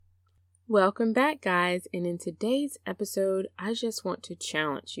Welcome back, guys. And in today's episode, I just want to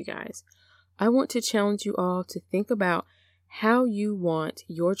challenge you guys. I want to challenge you all to think about how you want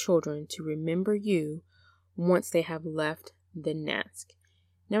your children to remember you once they have left the nest.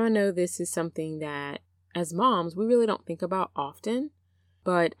 Now, I know this is something that as moms, we really don't think about often,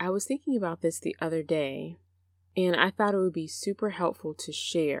 but I was thinking about this the other day, and I thought it would be super helpful to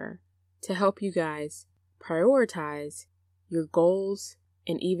share to help you guys prioritize your goals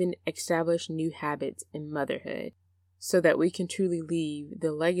and even establish new habits in motherhood so that we can truly leave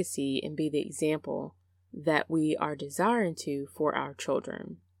the legacy and be the example that we are desiring to for our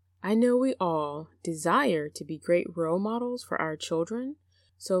children. I know we all desire to be great role models for our children,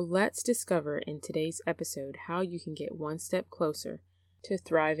 so let's discover in today's episode how you can get one step closer to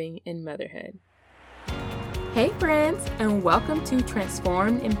thriving in motherhood. Hey friends, and welcome to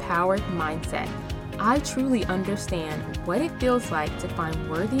Transformed Empowered Mindset. I truly understand what it feels like to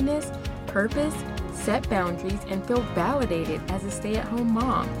find worthiness, purpose, set boundaries, and feel validated as a stay-at-home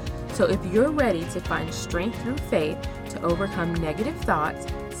mom. So if you're ready to find strength through faith to overcome negative thoughts,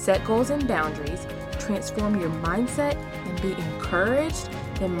 set goals and boundaries, transform your mindset, and be encouraged,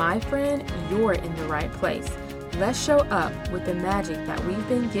 then my friend, you're in the right place. Let's show up with the magic that we've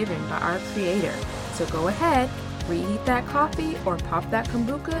been given by our Creator. So go ahead, reheat that coffee or pop that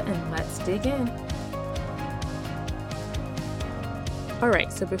kombucha, and let's dig in.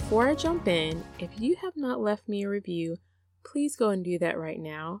 Alright, so before I jump in, if you have not left me a review, please go and do that right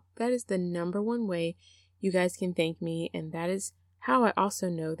now. That is the number one way you guys can thank me, and that is how I also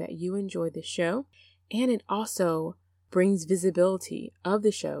know that you enjoy the show, and it also brings visibility of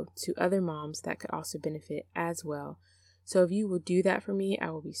the show to other moms that could also benefit as well. So if you will do that for me,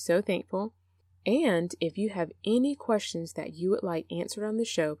 I will be so thankful. And if you have any questions that you would like answered on the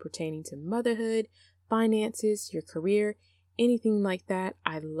show pertaining to motherhood, finances, your career, anything like that,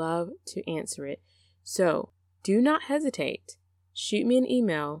 I'd love to answer it. So do not hesitate. Shoot me an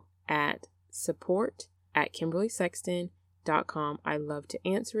email at support@KimberlySexton.com. I love to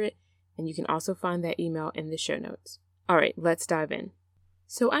answer it, and you can also find that email in the show notes. All right, let's dive in.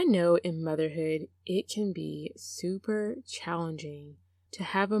 So I know in motherhood, it can be super challenging to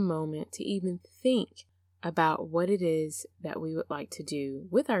have a moment to even think about what it is that we would like to do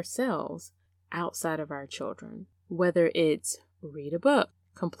with ourselves outside of our children. Whether it's read a book,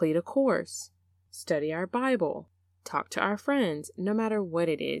 complete a course, study our Bible, talk to our friends, no matter what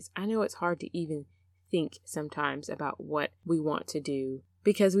it is. I know it's hard to even think sometimes about what we want to do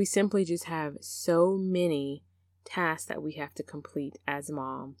because we simply just have so many tasks that we have to complete as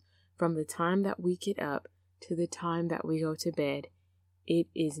mom. From the time that we get up to the time that we go to bed, it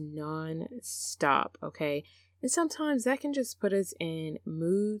is non-stop, okay? And sometimes that can just put us in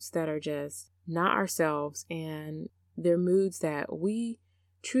moods that are just not ourselves, and they're moods that we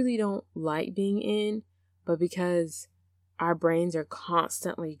truly don't like being in, but because our brains are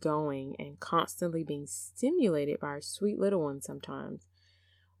constantly going and constantly being stimulated by our sweet little ones sometimes,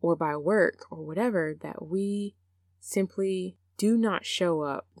 or by work or whatever, that we simply do not show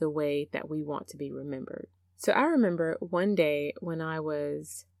up the way that we want to be remembered. So I remember one day when I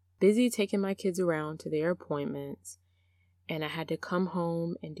was busy taking my kids around to their appointments, and I had to come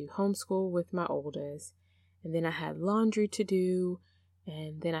home and do homeschool with my oldest. And then I had laundry to do.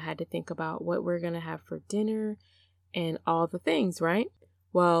 And then I had to think about what we're going to have for dinner and all the things, right?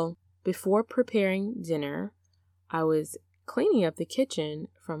 Well, before preparing dinner, I was cleaning up the kitchen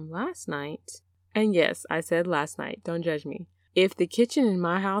from last night. And yes, I said last night. Don't judge me. If the kitchen in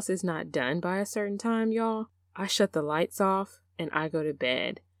my house is not done by a certain time, y'all, I shut the lights off and I go to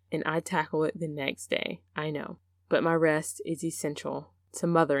bed and I tackle it the next day. I know. But my rest is essential to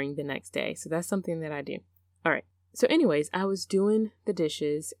mothering the next day. So that's something that I do. All right. So anyways, I was doing the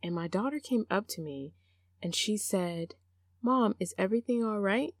dishes and my daughter came up to me and she said, "Mom, is everything all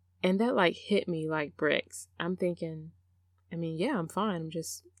right?" And that hit me like bricks. I'm thinking, yeah, I'm fine. I'm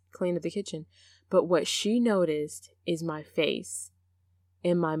just cleaning up the kitchen. But what she noticed is my face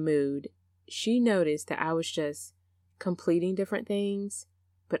and my mood. She noticed that I was just completing different things,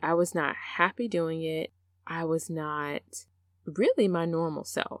 but I was not happy doing it. I was not really my normal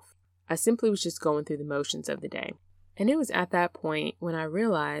self. I simply was just going through the motions of the day. And it was at that point when I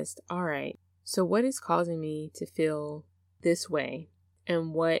realized, all right, so what is causing me to feel this way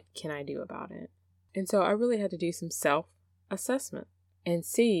and what can I do about it? And so I really had to do some self-assessment and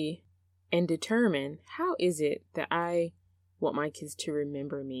see and determine how is it that I want my kids to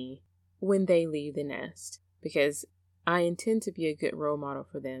remember me when they leave the nest, because I intend to be a good role model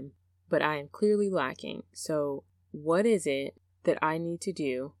for them, but I am clearly lacking. So what is it that I need to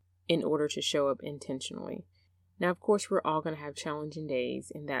do in order to show up intentionally? Now, of course, we're all going to have challenging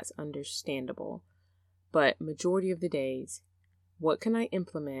days, and that's understandable. But majority of the days, what can I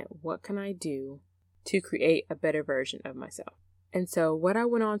implement? What can I do to create a better version of myself? And so what I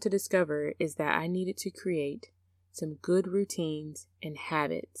went on to discover is that I needed to create some good routines and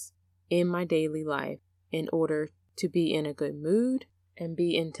habits in my daily life in order to be in a good mood and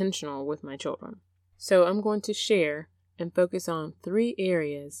be intentional with my children. So I'm going to share and focus on 3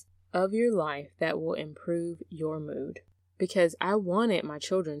 areas of your life that will improve your mood, because I wanted my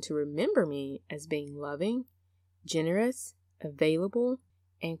children to remember me as being loving, generous, available,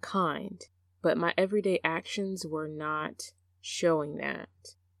 and kind, but my everyday actions were not showing that.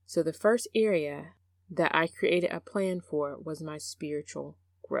 So the first area that I created a plan for was my spiritual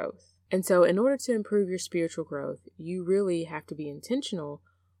growth. And so in order to improve your spiritual growth, you really have to be intentional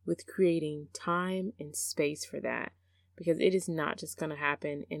with creating time and space for that, because it is not just going to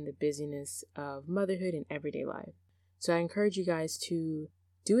happen in the busyness of motherhood and everyday life. So I encourage you guys to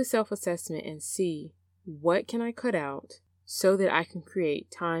do a self-assessment and see what can I cut out so that I can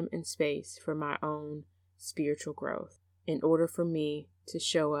create time and space for my own spiritual growth in order for me to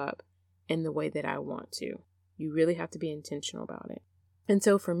show up in the way that I want to. You really have to be intentional about it. And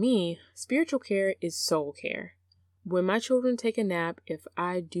so for me, spiritual care is soul care. When my children take a nap, if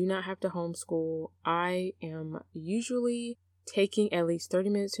I do not have to homeschool, I am usually taking at least 30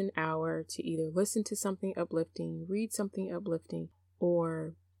 minutes to an hour to either listen to something uplifting, read something uplifting,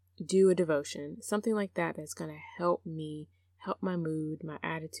 or do a devotion, something like that that's going to help me, help my mood, my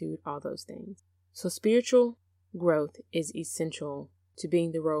attitude, all those things. So spiritual growth is essential to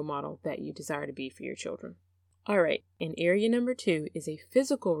being the role model that you desire to be for your children. All right, and area number 2 is a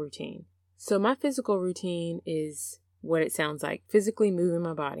physical routine. So my physical routine is what it sounds like, physically moving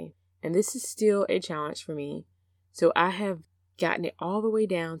my body. And this is still a challenge for me. So I have gotten it all the way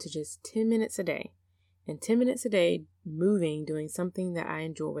down to just 10 minutes a day. And 10 minutes a day moving, doing something that I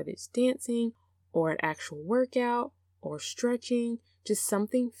enjoy, whether it's dancing or an actual workout or stretching, just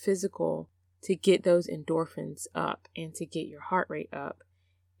something physical to get those endorphins up and to get your heart rate up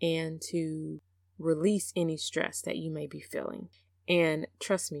and to release any stress that you may be feeling. And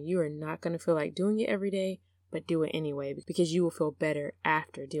trust me, you are not going to feel like doing it every day, but do it anyway because you will feel better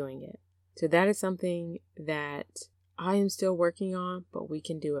after doing it. So that is something that I am still working on, but we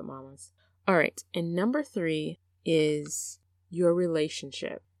can do it, mamas. All right. And number 3 is your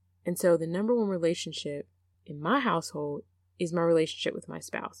relationship. And so the number 1 relationship in my household is my relationship with my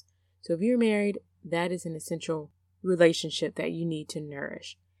spouse. So if you're married, that is an essential relationship that you need to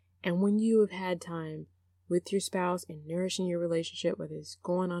nourish. And when you have had time with your spouse and nourishing your relationship, whether it's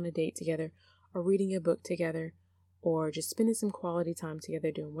going on a date together or reading a book together or just spending some quality time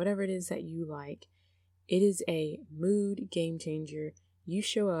together doing whatever it is that you like, it is a mood game changer. You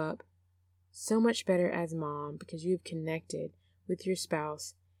show up so much better as mom because you've connected with your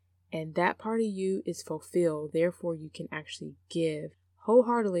spouse and that part of you is fulfilled. Therefore, you can actually give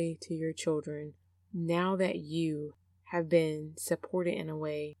wholeheartedly to your children now that you have been supported in a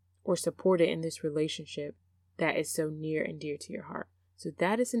way or supported in this relationship that is so near and dear to your heart. So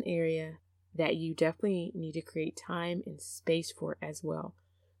that is an area that you definitely need to create time and space for as well.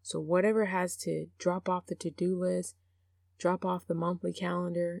 So whatever has to drop off the to-do list, drop off the monthly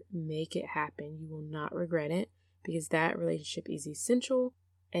calendar, make it happen. You will not regret it because that relationship is essential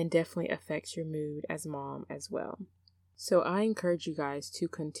and definitely affects your mood as mom as well. So I encourage you guys to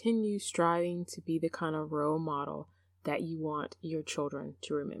continue striving to be the kind of role model that you want your children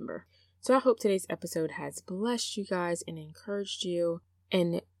to remember. So I hope today's episode has blessed you guys and encouraged you.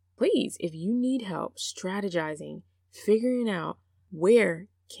 And please, if you need help strategizing, figuring out where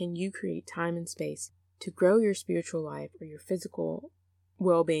can you create time and space to grow your spiritual life or your physical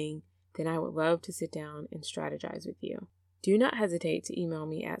well-being, then I would love to sit down and strategize with you. Do not hesitate to email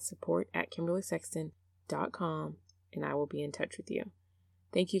me at support@KimberlySexton.com and I will be in touch with you.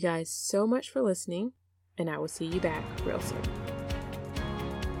 Thank you guys so much for listening, and I will see you back real soon.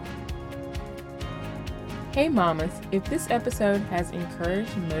 Hey mamas, if this episode has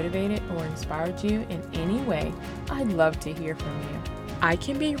encouraged, motivated, or inspired you in any way, I'd love to hear from you. I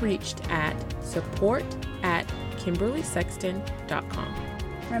can be reached at support@KimberlySexton.com.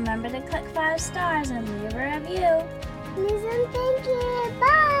 Remember to click 5 stars and leave a review. Please and thank you.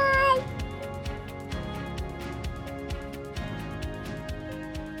 Bye.